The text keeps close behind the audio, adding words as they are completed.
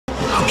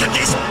How could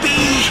this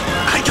be?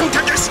 I don't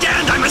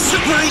understand. I'm a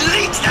super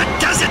elite. That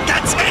does it.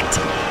 That's it.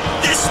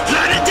 This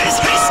planet is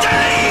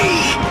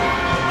history.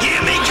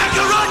 Hear me,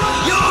 Kakarot?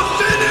 You're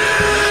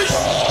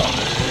finished.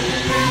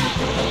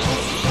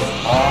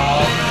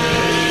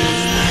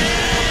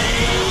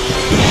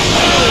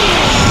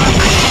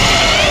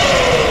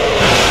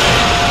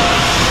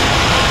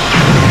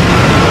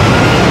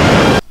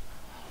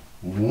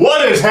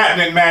 What is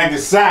happening,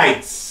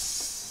 Magnusites?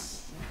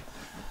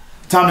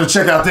 Time to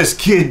check out this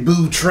Kid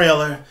Buu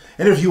trailer.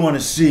 And if you want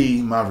to see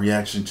my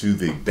reaction to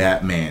the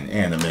Batman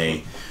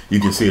anime, you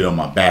can see it on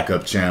my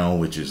backup channel,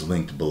 which is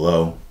linked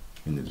below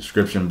in the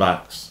description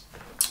box.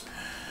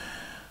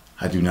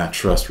 I do not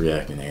trust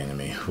reacting to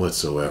anime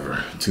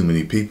whatsoever. Too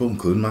many people,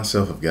 including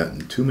myself, have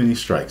gotten too many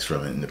strikes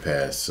from it in the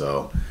past.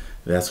 So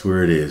that's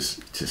where it is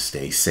to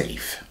stay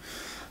safe.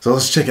 So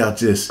let's check out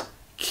this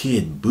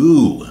Kid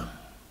Buu.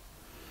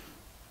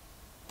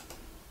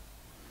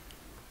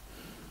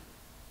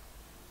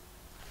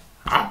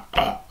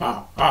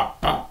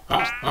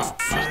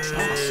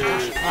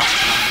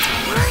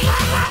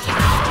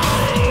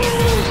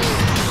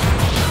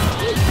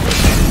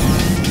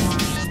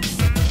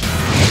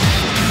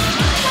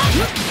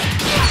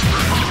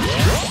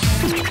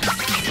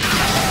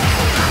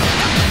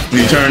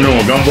 You turn into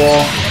a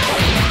gumball.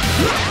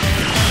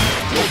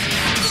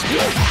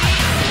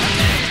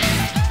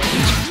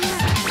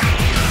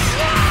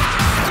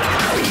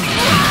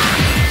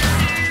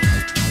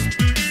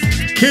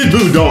 Kid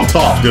Buu don't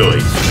talk, do he?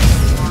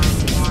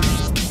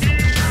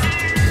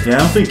 Yeah, I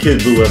don't think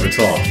Kid Buu ever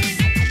talked.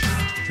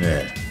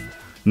 Yeah.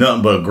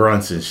 Nothing but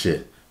grunts and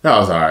shit. That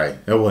was alright.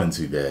 It wasn't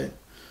too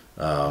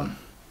bad.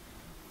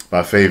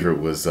 My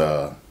favorite was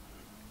the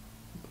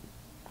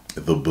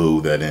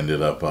Buu that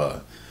ended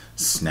up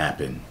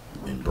snapping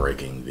and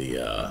breaking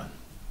the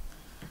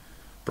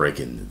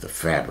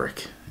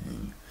fabric.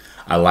 And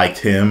I liked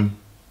him.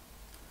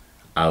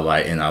 I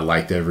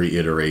liked every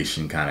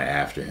iteration kind of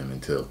after him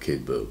until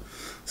Kid Buu.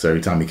 So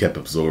every time he kept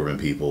absorbing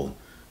people,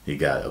 he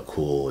got a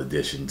cool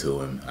addition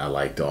to him. I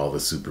liked all the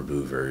Super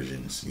Buu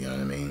versions, you know what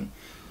I mean?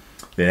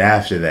 Then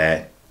after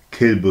that,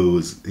 Kid Buu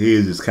was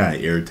just kind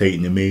of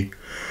irritating to me.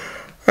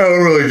 I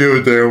don't really give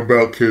a damn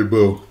about Kid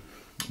Buu.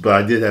 But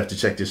I did have to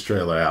check this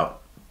trailer out.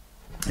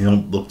 It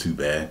don't look too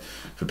bad.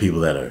 For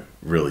people that are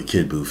really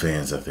Kid Buu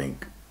fans, I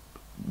think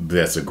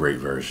that's a great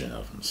version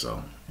of him.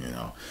 So, you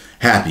know,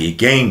 happy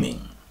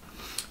gaming.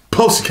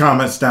 Post your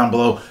comments down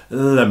below.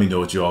 Let me know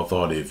what you all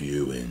thought if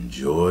you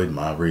enjoyed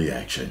my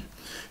reaction.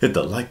 Hit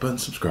the like button,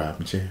 subscribe,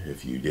 and share.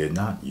 If you did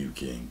not, you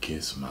can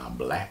kiss my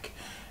black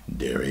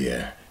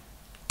derriere.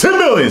 10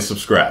 million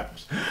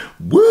subscribers.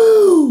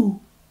 Woo!